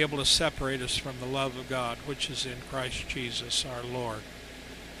shall be able to separate us from the love of God, which is in Christ Jesus our Lord.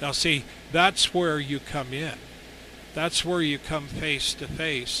 Now see, that's where you come in. That's where you come face to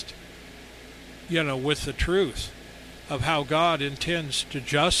face, with the truth of how God intends to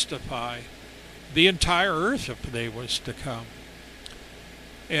justify the entire earth if they was to come.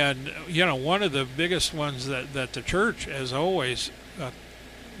 And, one of the biggest ones that the church has always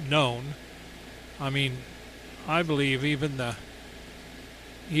known, I believe even the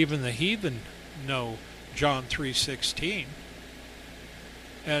heathen know John 3:16.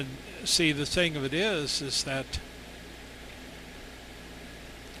 And see, the thing of it is that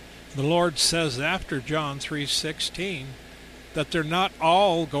the Lord says after John 3:16 that they're not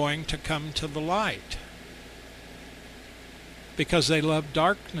all going to come to the light because they love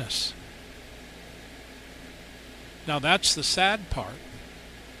darkness. Now that's the sad part.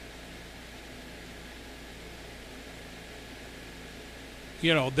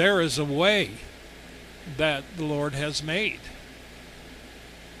 There is a way that the Lord has made,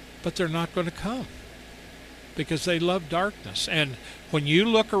 but they're not going to come because they love darkness. And when you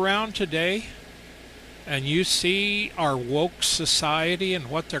look around today and you see our woke society and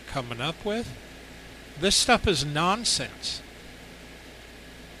what they're coming up with, this stuff is nonsense.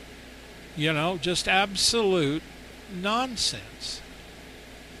 Just absolute nonsense.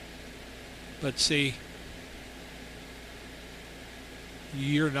 But see,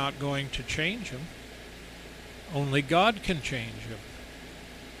 you're not going to change them. Only God can change them.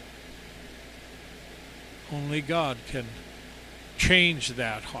 Only God can change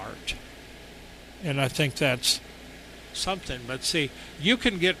that heart. And I think that's something. But see, you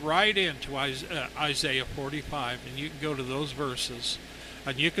can get right into Isaiah 45, and you can go to those verses,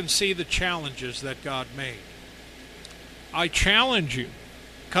 and you can see the challenges that God made. I challenge you,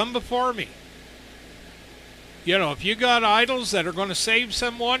 come before me. If you got idols that are going to save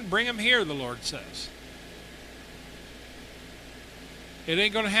someone, bring them here, the Lord says. It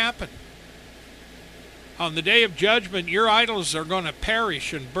ain't going to happen. On the day of judgment, your idols are going to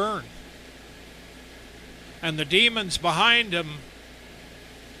perish and burn. And the demons behind them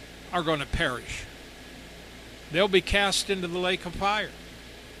are going to perish. They'll be cast into the lake of fire.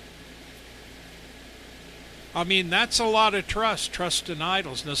 That's a lot of trust in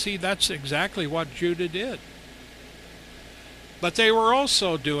idols. Now see, that's exactly what Judah did. But they were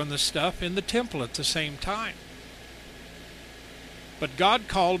also doing the stuff in the temple at the same time. But God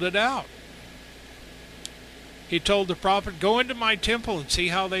called it out. He told the prophet, go into my temple and see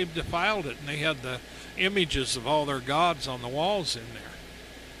how they've defiled it. And they had the images of all their gods on the walls in there.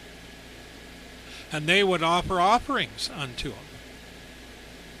 And they would offer offerings unto them.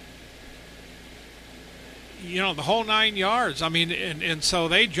 The whole 9 yards. And so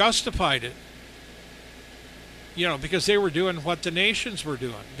they justified it. Because they were doing what the nations were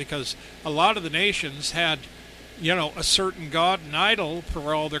doing. Because a lot of the nations had, a certain god and idol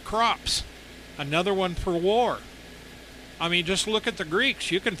for all their crops. Another one for war. Just look at the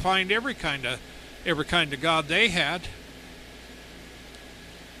Greeks. You can find every kind of god they had.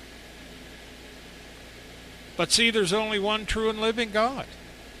 But see, there's only one true and living God.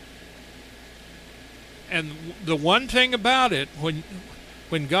 And the one thing about it,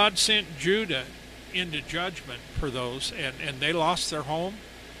 When God sent Judah into judgment for those, and they lost their home,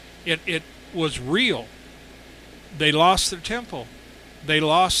 it was real. They lost their temple. They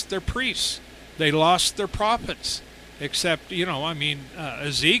lost their priests. They lost their prophets. Except,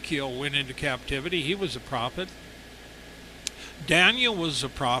 Ezekiel went into captivity. He was a prophet. Daniel was a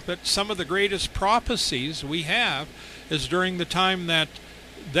prophet. Some of the greatest prophecies we have is during the time that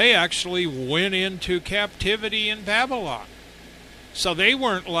they actually went into captivity in Babylon. So they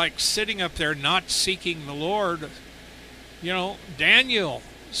weren't like sitting up there not seeking the Lord. Daniel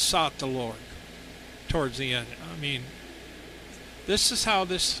sought the Lord towards the end. This is how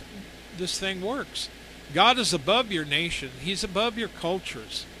this thing works. God is above your nation. He's above your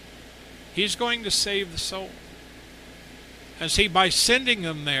cultures. He's going to save the soul. And see, by sending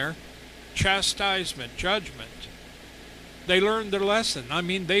them there, chastisement, judgment, they learned their lesson.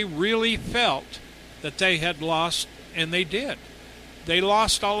 They really felt that they had lost, and they did. They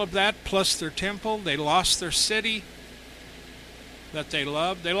lost all of that, plus their temple. They lost their city that they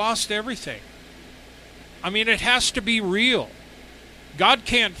loved. They lost everything. It has to be real. God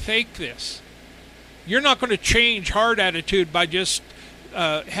can't fake this. You're not going to change heart attitude by just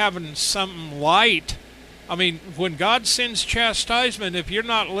having something light. When God sends chastisement, if you're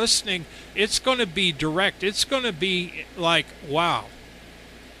not listening, it's going to be direct. It's going to be like, wow.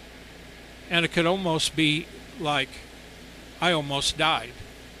 And it could almost be like, I almost died.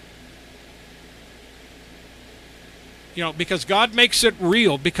 Because God makes it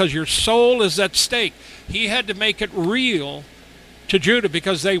real, because your soul is at stake. He had to make it real to Judah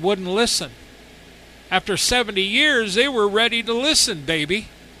because they wouldn't listen. After 70 years, they were ready to listen, baby.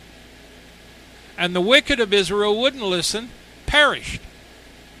 And the wicked of Israel wouldn't listen, perished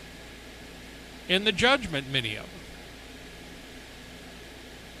in the judgment, many of them.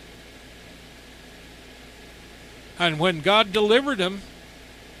 And when God delivered them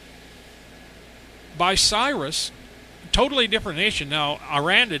by Cyrus, a totally different nation. Now,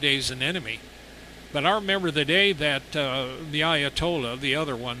 Iran today is an enemy. But I remember the day that the Ayatollah, the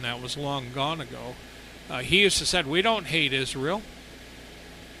other one that was long gone ago, he used to say, we don't hate Israel.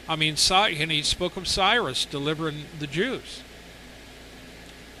 And he spoke of Cyrus delivering the Jews.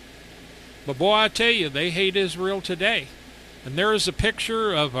 But boy, I tell you, they hate Israel today. And there is a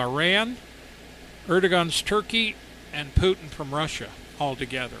picture of Iran, Erdogan's Turkey, and Putin from Russia all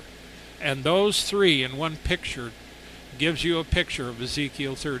together. And those three in one picture gives you a picture of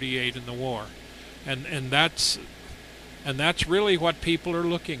Ezekiel 38 in the war. And that's really what people are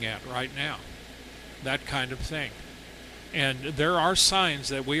looking at right now. That kind of thing. And there are signs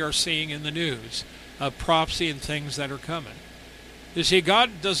that we are seeing in the news of prophecy and things that are coming. You see,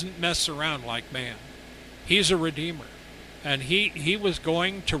 God doesn't mess around like man. He's a redeemer. And he was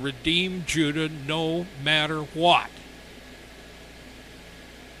going to redeem Judah no matter what.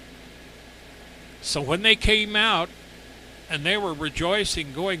 So when they came out and they were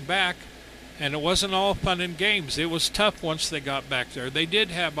rejoicing going back, and it wasn't all fun and games. It was tough once they got back there. They did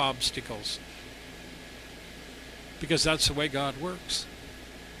have obstacles. Because that's the way God works.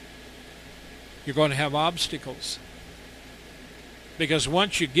 You're going to have obstacles. Because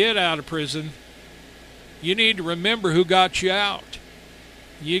once you get out of prison, you need to remember who got you out.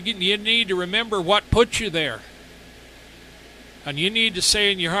 You need to remember what put you there. And you need to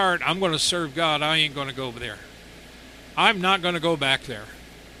say in your heart, I'm going to serve God. I ain't going to go over there. I'm not going to go back there.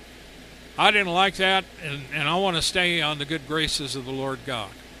 I didn't like that, and I want to stay on the good graces of the Lord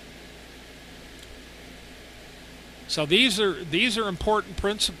God. So these are important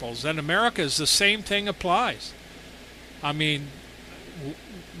principles. And America is the same thing applies.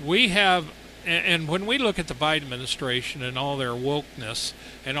 We have, and when we look at the Biden administration and all their wokeness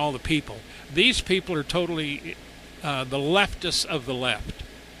and all the people, these people are totally the leftists of the left.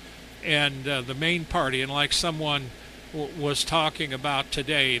 And the main party, and like someone was talking about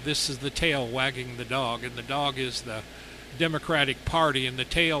today, this is the tail wagging the dog, and the dog is the Democratic Party, and the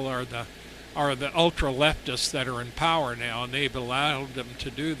tail are the ultra-leftists that are in power now, and they've allowed them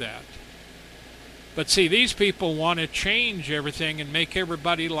to do that. But see, these people want to change everything and make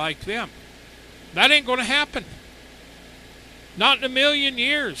everybody like them. That ain't going to happen. Not in a million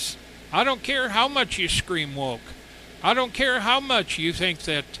years. I don't care how much you scream woke. I don't care how much you think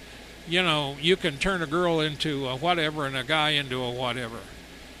that, you can turn a girl into a whatever and a guy into a whatever.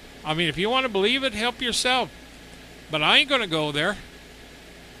 If you want to believe it, help yourself. But I ain't going to go there.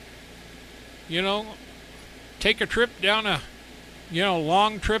 Take a trip down a,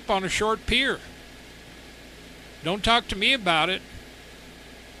 long trip on a short pier. Don't talk to me about it.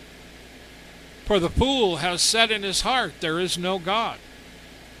 For the fool has said in his heart, there is no God.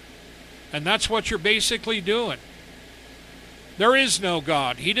 And that's what you're basically doing. There is no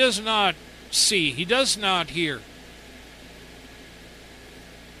God. He does not see. He does not hear.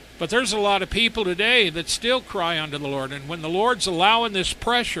 But there's a lot of people today that still cry unto the Lord. And when the Lord's allowing this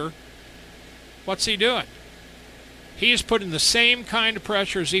pressure, what's he doing? He's putting the same kind of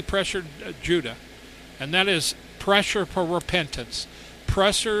pressure as he pressured Judah. And that is pressure for repentance.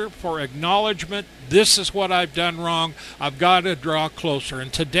 Pressure for acknowledgement. This is what I've done wrong. I've got to draw closer.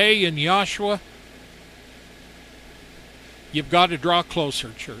 And today in Joshua, you've got to draw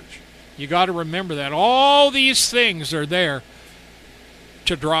closer, church. You got to remember that. All these things are there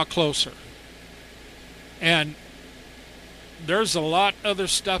to draw closer. And there's a lot other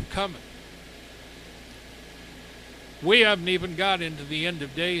stuff coming. We haven't even got into the end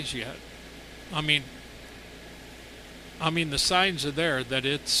of days yet. I mean, the signs are there that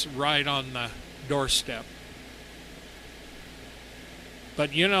it's right on the doorstep.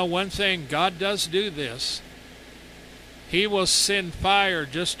 But you know one thing, God does do this. He will send fire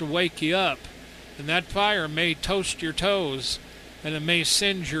just to wake you up. And that fire may toast your toes and it may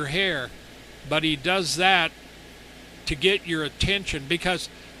singe your hair. But he does that to get your attention. Because,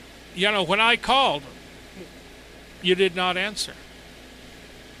 you know, when I called, you did not answer.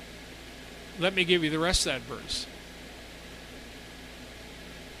 Let me give you the rest of that verse.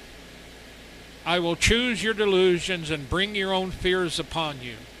 I will choose your delusions and bring your own fears upon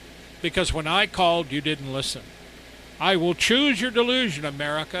you. Because when I called, you didn't listen. I will choose your delusion,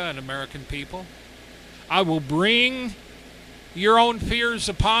 America and American people. I will bring your own fears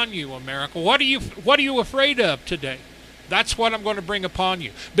upon you, America. What are you afraid of today? That's what I'm going to bring upon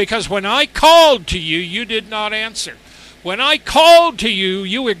you. Because when I called to you, you did not answer. When I called to you,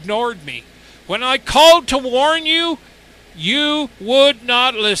 you ignored me. When I called to warn you, you would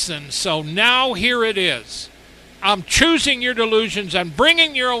not listen. So now here it is. I'm choosing your delusions. I'm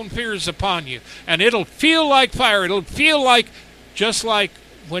bringing your own fears upon you. And it'll feel like fire. It'll feel like, just like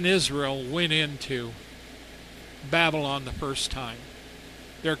when Israel went into Babylon the first time.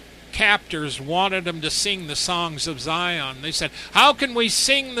 Their captors wanted them to sing the songs of Zion. They said, how can we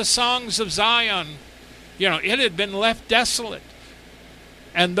sing the songs of Zion? You know, it had been left desolate.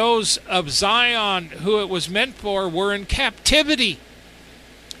 And those of Zion who it was meant for were in captivity.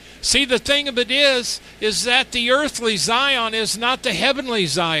 See, the thing of it is that the earthly Zion is not the heavenly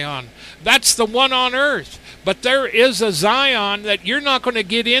Zion. That's the one on earth. But there is a Zion that you're not going to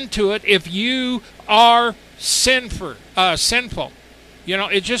get into it if you are sinful. You know,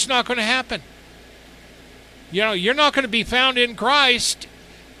 it's just not going to happen. You know, you're not going to be found in Christ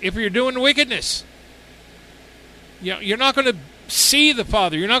if you're doing wickedness. You know, you're not going to see the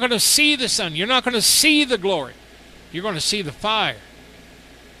Father. You're not going to see the Son. You're not going to see the glory. You're going to see the fire.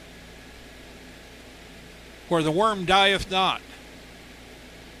 Where the worm dieth not,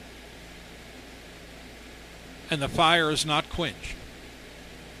 and the fire is not quenched.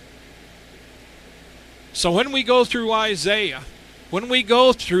 So when we go through Isaiah, when we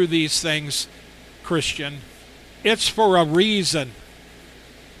go through these things, Christian, it's for a reason.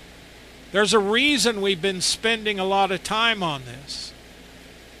 There's a reason we've been spending a lot of time on this.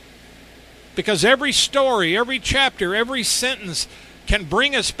 Because every story, every chapter, every sentence can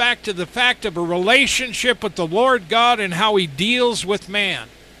bring us back to the fact of a relationship with the Lord God and how He deals with man.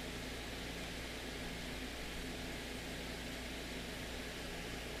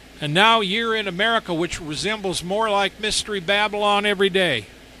 And now you're in America, which resembles more like Mystery Babylon every day.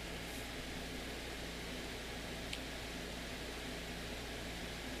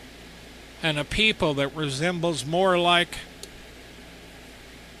 And a people that resembles more like,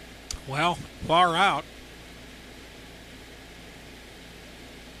 well, far out.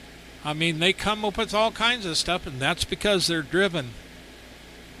 I mean, they come up with all kinds of stuff, and that's because they're driven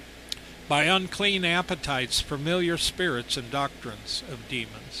by unclean appetites, familiar spirits, and doctrines of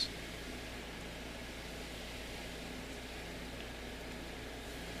demons.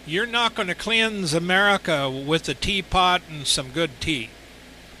 You're not going to cleanse America with a teapot and some good tea.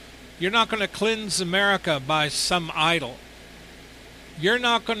 You're not going to cleanse America by some idol. You're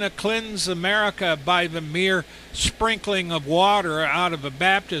not going to cleanse America by the mere sprinkling of water out of a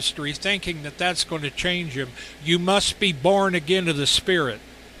baptistry, thinking that that's going to change him. You must be born again of the Spirit.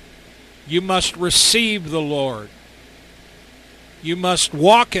 You must receive the Lord. You must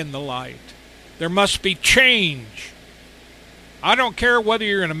walk in the light. There must be change. I don't care whether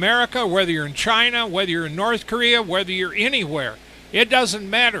you're in America, whether you're in China, whether you're in North Korea, whether you're anywhere. It doesn't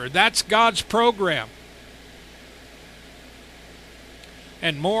matter. That's God's program.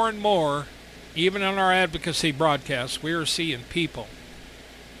 And more, even on our advocacy broadcasts, we are seeing people,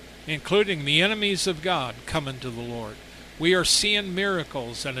 including the enemies of God, coming to the Lord. We are seeing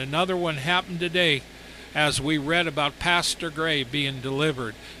miracles, and another one happened today as we read about Pastor Gray being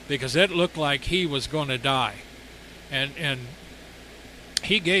delivered, because it looked like he was going to die. And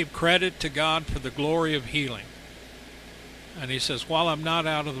he gave credit to God for the glory of healing. And he says, while I'm not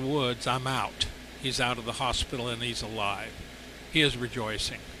out of the woods, I'm out. He's out of the hospital and he's alive. He is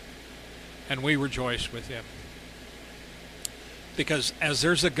rejoicing. And we rejoice with him. Because as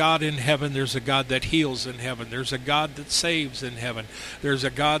there's a God in heaven, there's a God that heals in heaven. There's a God that saves in heaven. There's a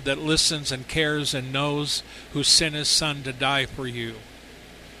God that listens and cares and knows who sent his Son to die for you.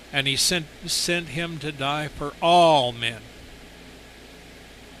 And he sent him to die for all men.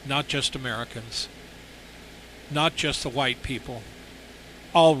 Not just Americans. Not just the white people.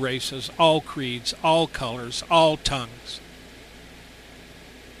 All races, all creeds, all colors, all tongues.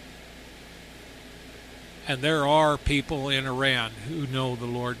 And there are people in Iran who know the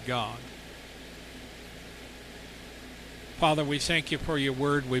Lord God. Father, we thank you for your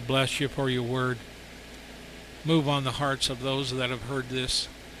word. We bless you for your word. Move on the hearts of those that have heard this.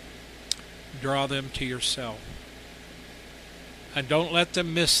 Draw them to yourself. And don't let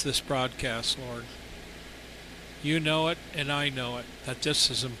them miss this broadcast, Lord. You know it, and I know it, that this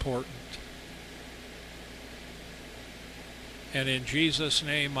is important. And in Jesus'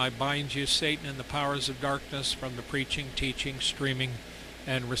 name, I bind you, Satan, and the powers of darkness from the preaching, teaching, streaming,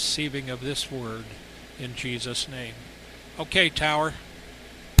 and receiving of this word in Jesus' name. Okay, Tower.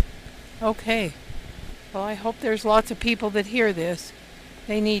 Okay. Well, I hope there's lots of people that hear this.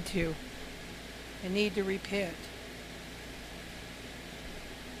 They need to. They need to repent.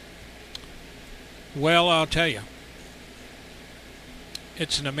 Well, I'll tell you.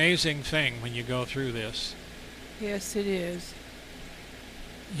 It's an amazing thing when you go through this. Yes, it is.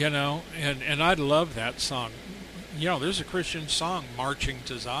 You know, and I love that song. You know, there's a Christian song, Marching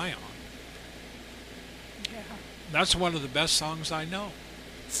to Zion. Yeah. That's one of the best songs I know.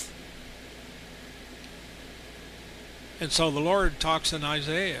 And so the Lord talks in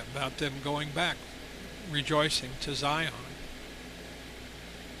Isaiah about them going back, rejoicing to Zion.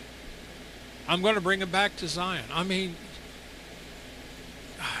 I'm going to bring them back to Zion. I mean,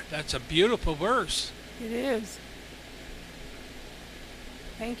 that's a beautiful verse. It is.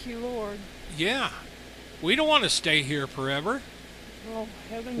 Thank you, Lord. Yeah. We don't want to stay here forever. Oh,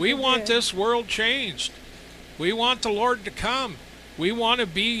 heaven We forbid. want this world changed. We want the Lord to come. We want to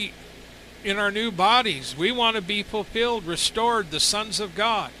be in our new bodies. We want to be fulfilled, restored, the sons of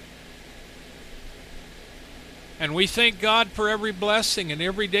God. And we thank God for every blessing and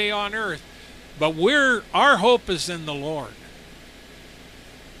every day on earth. But our hope is in the Lord.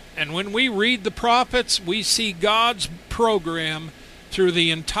 And when we read the prophets, we see God's program through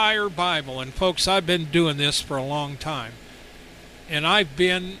the entire Bible. And folks, I've been doing this for a long time. And I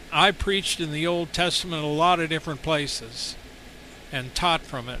preached in the Old Testament a lot of different places and taught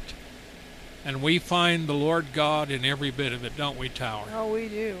from it. And we find the Lord God in every bit of it, don't we, Tower? Oh, we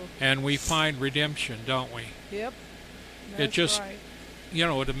do. And we find redemption, don't we? Yep. It just, right. You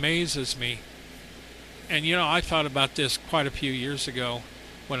know, it amazes me. And, you know, I thought about this quite a few years ago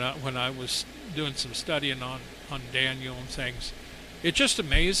when I was doing some studying on Daniel and things. It just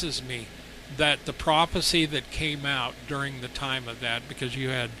amazes me that the prophecy that came out during the time of that, because you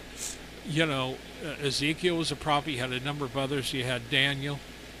had, you know, Ezekiel was a prophet, you had a number of others, you had Daniel.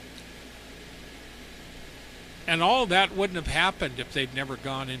 And all that wouldn't have happened if they'd never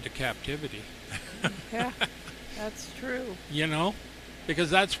gone into captivity. Yeah, that's true. You know, because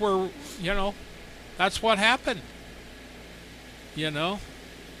that's where, you know, that's what happened. You know?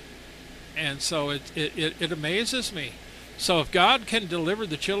 And so it amazes me. So if God can deliver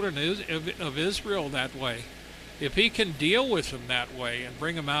the children of Israel that way, if he can deal with them that way and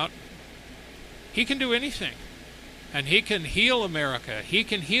bring them out, he can do anything. And he can heal America. He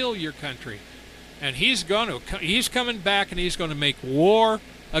can heal your country. And he's coming back and he's going to make war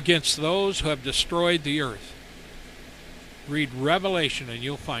against those who have destroyed the earth. Read Revelation and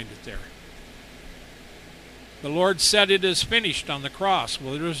you'll find it there. The Lord said it is finished on the cross.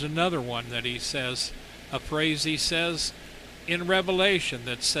 Well, there's another one that he says, a phrase he says in Revelation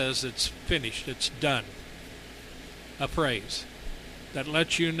that says it's finished, it's done. A phrase that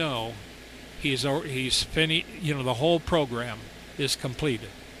lets you know he's finished, you know, the whole program is completed.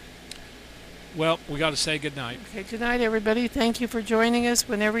 Well, we got to say good night. Okay, good night, everybody. Thank you for joining us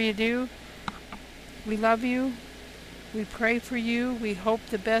whenever you do. We love you. We pray for you. We hope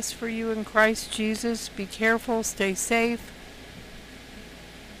the best for you in Christ Jesus. Be careful. Stay safe.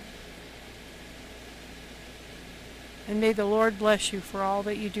 And may the Lord bless you for all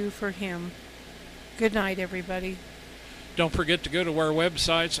that you do for him. Good night, everybody. Don't forget to go to our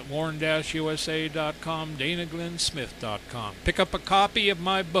websites at warren-usa.com, danaglennsmith.com. Pick up a copy of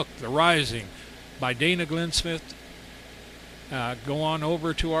my book, The Rising, by Dana Glenn Smith. Go on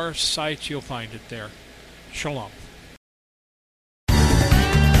over to our site. You'll find it there. Shalom.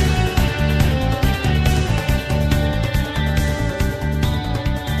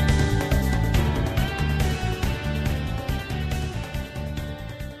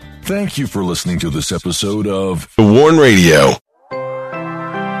 Thank you for listening to this episode of The Warn Radio.